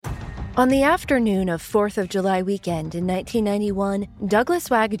On the afternoon of 4th of July weekend in 1991, Douglas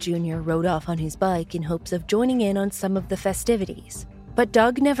Wag Jr. rode off on his bike in hopes of joining in on some of the festivities. But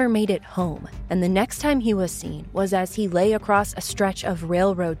Doug never made it home, and the next time he was seen was as he lay across a stretch of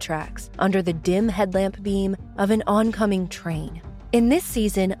railroad tracks under the dim headlamp beam of an oncoming train. In this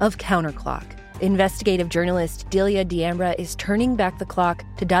season of Counterclock, investigative journalist Delia D'Ambra is turning back the clock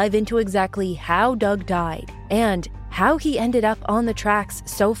to dive into exactly how Doug died and how he ended up on the tracks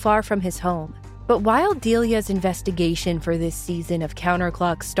so far from his home. But while Delia's investigation for this season of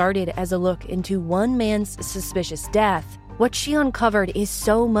Counterclock started as a look into one man's suspicious death, what she uncovered is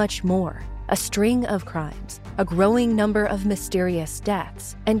so much more. A string of crimes, a growing number of mysterious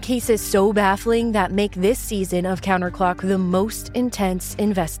deaths, and cases so baffling that make this season of Counterclock the most intense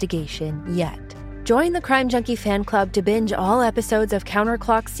investigation yet. Join the Crime Junkie fan club to binge all episodes of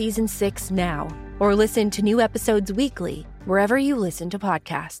Counterclock Season 6 now, or listen to new episodes weekly wherever you listen to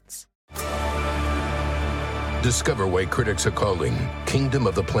podcasts. Discover why critics are calling Kingdom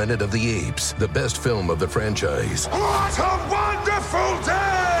of the Planet of the Apes the best film of the franchise. What a wonderful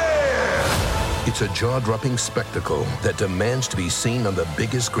day! It's a jaw-dropping spectacle that demands to be seen on the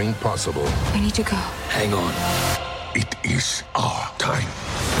biggest screen possible. I need to go. Hang on. It is our time.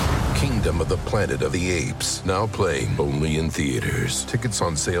 Kingdom of the Planet of the Apes, now playing only in theaters. Tickets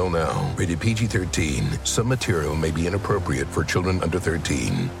on sale now. Rated PG-13. Some material may be inappropriate for children under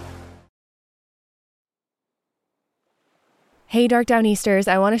 13. Hey, Dark Downeasters,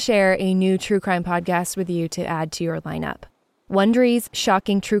 I want to share a new true crime podcast with you to add to your lineup. Wondery's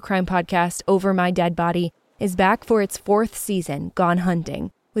shocking true crime podcast, Over My Dead Body, is back for its 4th season, Gone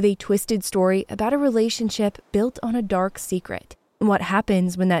Hunting, with a twisted story about a relationship built on a dark secret, and what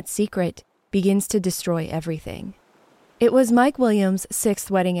happens when that secret begins to destroy everything. It was Mike Williams' 6th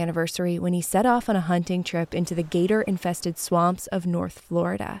wedding anniversary when he set off on a hunting trip into the gator-infested swamps of North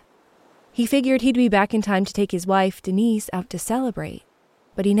Florida. He figured he'd be back in time to take his wife, Denise, out to celebrate,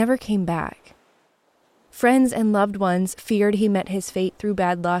 but he never came back. Friends and loved ones feared he met his fate through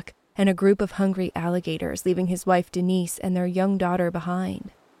bad luck and a group of hungry alligators, leaving his wife, Denise, and their young daughter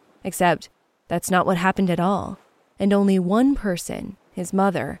behind. Except that's not what happened at all, and only one person, his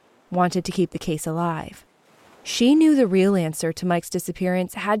mother, wanted to keep the case alive. She knew the real answer to Mike's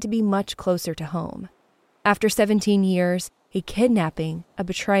disappearance had to be much closer to home. After 17 years, a kidnapping, a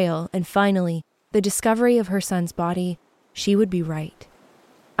betrayal, and finally, the discovery of her son's body, she would be right.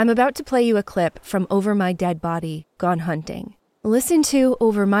 I'm about to play you a clip from Over My Dead Body, Gone Hunting. Listen to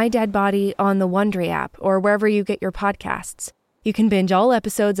Over My Dead Body on the Wondery app or wherever you get your podcasts. You can binge all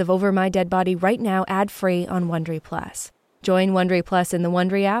episodes of Over My Dead Body right now ad-free on Wondery Plus. Join Wondery Plus in the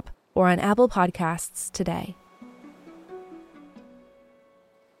Wondery app or on Apple Podcasts today.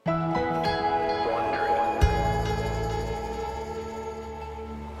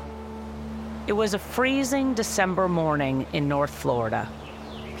 It was a freezing December morning in North Florida,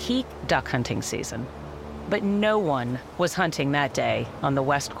 peak duck hunting season. But no one was hunting that day on the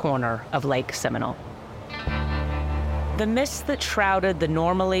west corner of Lake Seminole. The mist that shrouded the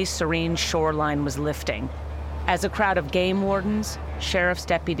normally serene shoreline was lifting as a crowd of game wardens, sheriff's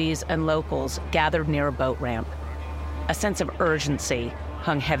deputies, and locals gathered near a boat ramp. A sense of urgency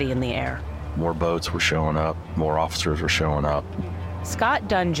hung heavy in the air. More boats were showing up, more officers were showing up. Scott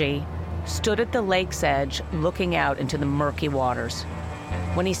Dungy stood at the lake's edge looking out into the murky waters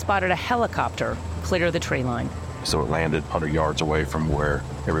when he spotted a helicopter clear the tree line. So it landed 100 yards away from where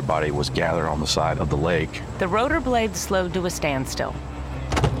everybody was gathered on the side of the lake. The rotor blade slowed to a standstill.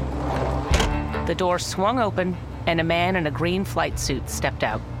 The door swung open and a man in a green flight suit stepped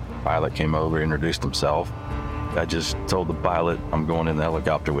out. Pilot came over, introduced himself. I just told the pilot, I'm going in the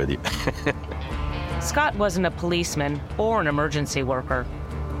helicopter with you. Scott wasn't a policeman or an emergency worker.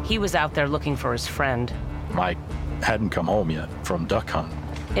 He was out there looking for his friend. Mike hadn't come home yet from duck hunt.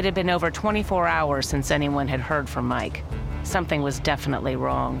 It had been over 24 hours since anyone had heard from Mike. Something was definitely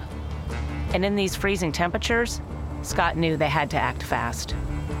wrong. And in these freezing temperatures, Scott knew they had to act fast.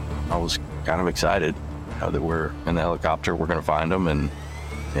 I was kind of excited that we're in the helicopter, we're going to find him, and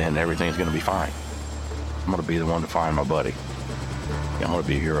everything's going to be fine. I'm going to be the one to find my buddy. I'm going to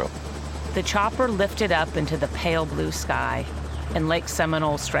be a hero. The chopper lifted up into the pale blue sky, and Lake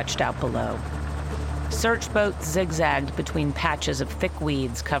Seminole stretched out below. Search boats zigzagged between patches of thick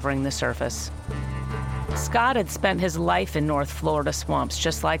weeds covering the surface. Scott had spent his life in North Florida swamps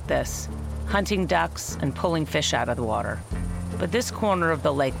just like this, hunting ducks and pulling fish out of the water. But this corner of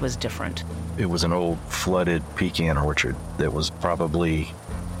the lake was different. It was an old flooded pecan orchard that was probably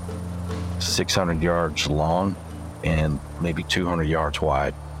 600 yards long and maybe 200 yards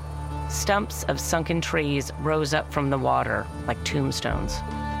wide. Stumps of sunken trees rose up from the water like tombstones.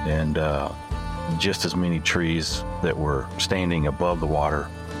 and just as many trees that were standing above the water.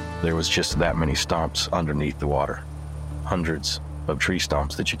 There was just that many stumps underneath the water. Hundreds of tree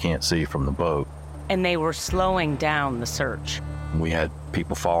stumps that you can't see from the boat. And they were slowing down the search. We had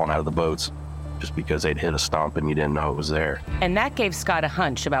people falling out of the boats just because they'd hit a stump and you didn't know it was there. And that gave Scott a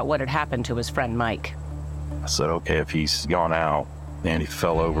hunch about what had happened to his friend Mike. I said, okay, if he's gone out and he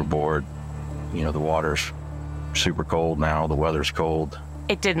fell overboard, you know, the water's super cold now, the weather's cold.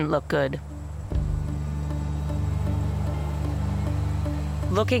 It didn't look good.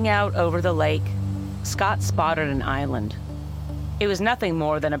 Looking out over the lake, Scott spotted an island. It was nothing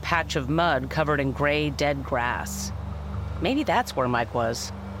more than a patch of mud covered in gray, dead grass. Maybe that's where Mike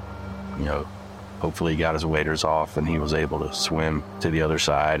was. You know, hopefully he got his waders off and he was able to swim to the other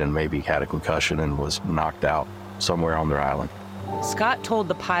side and maybe had a concussion and was knocked out somewhere on their island. Scott told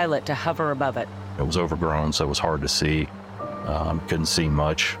the pilot to hover above it. It was overgrown, so it was hard to see. Couldn't see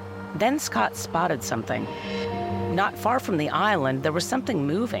much. Then Scott spotted something. Not far from the island, there was something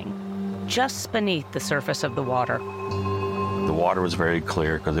moving, just beneath the surface of the water. The water was very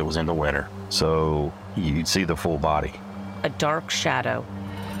clear because it was in the winter, so you'd see the full body. A dark shadow.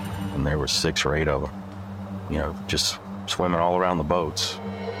 And there were 6 or 8 of them, you know, just swimming all around the boats.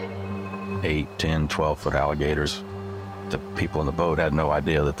 8, 10, 12-foot alligators. The people in the boat had no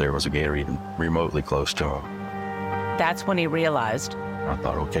idea that there was a gator even remotely close to them. That's when he realized. I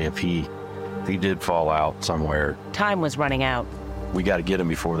thought, okay, if he did fall out somewhere, time was running out. We got to get him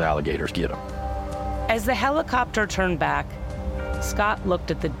before the alligators get him. As the helicopter turned back, Scott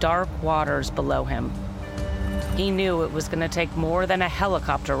looked at the dark waters below him. He knew it was going to take more than a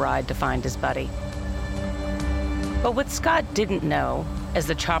helicopter ride to find his buddy. But what Scott didn't know, as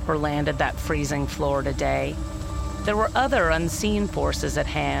the chopper landed that freezing Florida day, there were other unseen forces at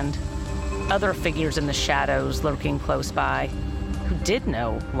hand, other figures in the shadows lurking close by, who did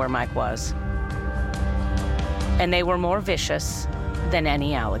know where Mike was. And they were more vicious than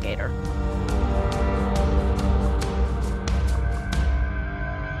any alligator.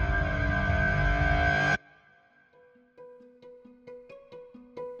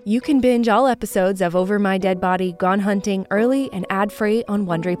 You can binge all episodes of Over My Dead Body Gone Hunting early and ad-free on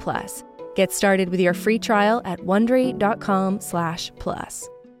Wondery Plus. Get started with your free trial at Wondery.com/plus.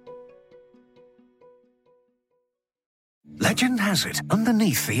 Legend has it,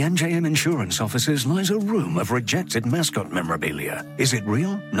 underneath the NJM insurance offices lies a room of rejected mascot memorabilia. Is it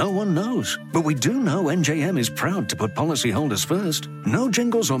real? No one knows. But we do know NJM is proud to put policyholders first. No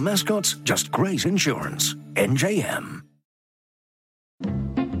jingles or mascots, just great insurance. NJM.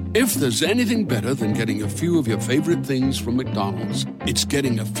 If there's anything better than getting a few of your favorite things from McDonald's, it's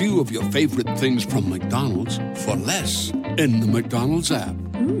getting a few of your favorite things from McDonald's for less in the McDonald's app.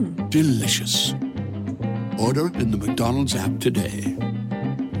 Delicious. Order in the McDonald's app today.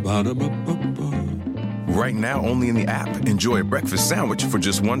 Ba-da-ba-ba-ba. Right now, only in the app. Enjoy a breakfast sandwich for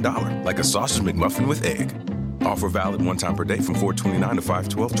just $1, like a sausage McMuffin with egg. Offer valid one time per day from $4.29 to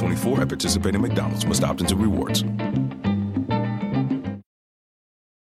 $5.12.24 at participating McDonald's. Must opt into rewards.